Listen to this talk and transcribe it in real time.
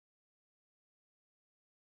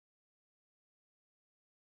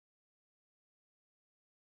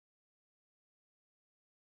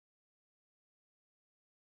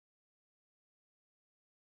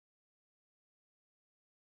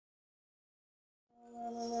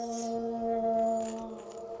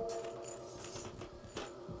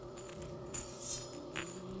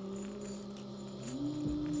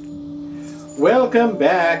Welcome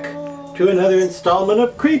back to another installment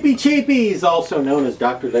of Creepy Cheapies, also known as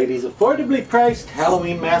Dr. Lady's affordably priced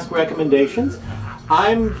Halloween mask recommendations.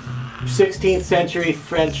 I'm 16th century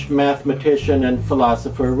French mathematician and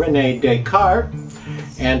philosopher Rene Descartes,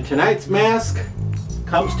 and tonight's mask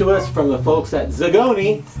comes to us from the folks at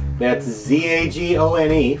Zagone, that's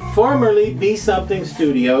Z-A-G-O-N-E, formerly Be Something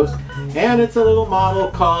Studios, and it's a little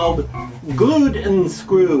model called Glued and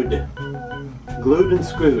Screwed. Glued and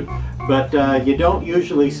Screwed. But you don't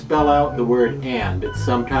usually spell out the word and. It's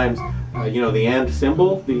sometimes, you know, the and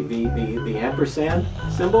symbol, the ampersand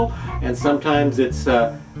symbol, and sometimes it's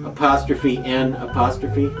apostrophe N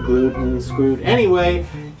apostrophe, glued and screwed. Anyway,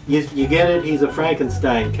 you get it, he's a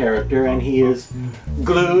Frankenstein character, and he is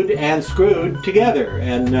glued and screwed together.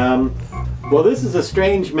 And, well, this is a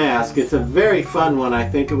strange mask. It's a very fun one. I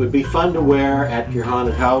think it would be fun to wear at your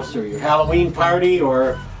haunted house or your Halloween party,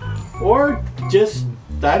 or just,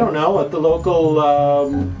 I don't know, at the local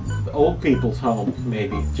old people's home,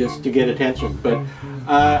 maybe, just to get attention. But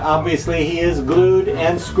obviously he is glued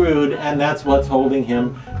and screwed, and that's what's holding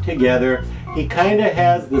him together. He kind of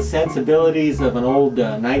has the sensibilities of an old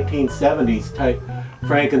 1970s type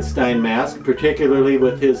Frankenstein mask, particularly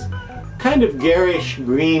with his kind of garish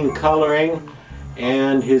green coloring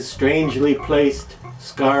and his strangely placed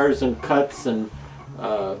scars and cuts, and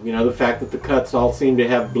you know, the fact that the cuts all seem to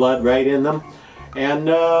have blood right in them. And,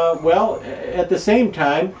 well, at the same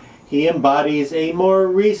time, he embodies a more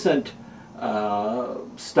recent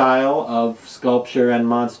style of sculpture and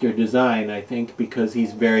monster design, I think, because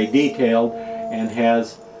he's very detailed and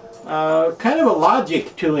has kind of a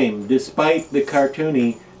logic to him, despite the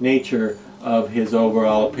cartoony nature of his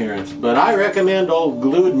overall appearance. But I recommend old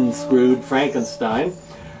Glued and Screwed Frankenstein.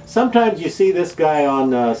 Sometimes you see this guy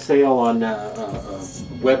on sale on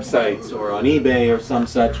websites or on eBay or some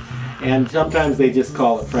such, and sometimes they just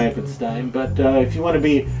call it Frankenstein. But if you want to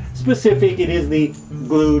be specific, it is the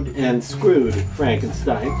Glued and Screwed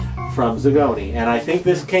Frankenstein from Zagone. And I think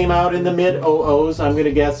this came out in the mid-00s. I'm going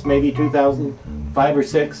to guess maybe 2005 or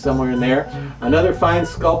 6, somewhere in there. Another fine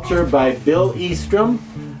sculpture by Bill Eastrom,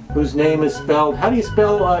 whose name is spelled, how do you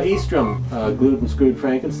spell Eastrom? Glued and Screwed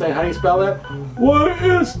Frankenstein, how do you spell that?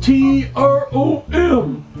 Y-S-T-R-O-M.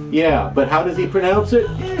 Yeah, but how does he pronounce it?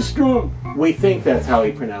 Eastrom. We think that's how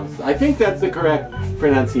he pronounced it. I think that's the correct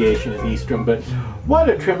pronunciation, is Eastrom. But what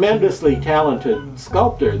a tremendously talented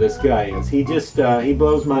sculptor this guy is. He just, he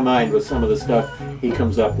blows my mind with some of the stuff he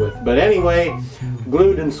comes up with. But anyway,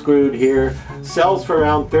 Glued and Screwed here sells for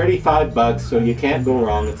around 35 bucks, so you can't go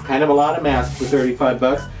wrong. It's kind of a lot of masks for 35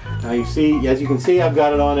 bucks. Now you see, as you can see, I've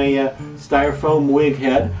got it on a styrofoam wig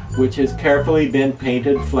head, which has carefully been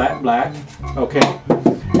painted flat black. Okay.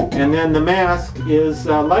 And then the mask is,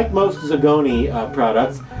 like most Zagone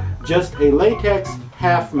products, just a latex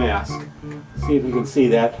half mask. See if you can see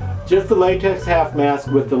that. Just the latex half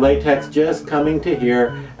mask with the latex just coming to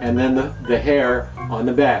here, and then the hair on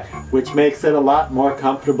the back, which makes it a lot more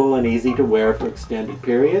comfortable and easy to wear for extended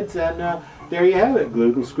periods. And there you have it,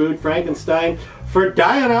 Glued and Screwed Frankenstein. For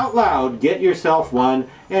dying out loud, get yourself one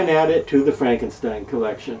and add it to the Frankenstein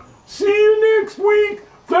collection. See you next week!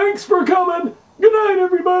 Thanks for coming! Good night,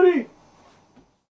 everybody!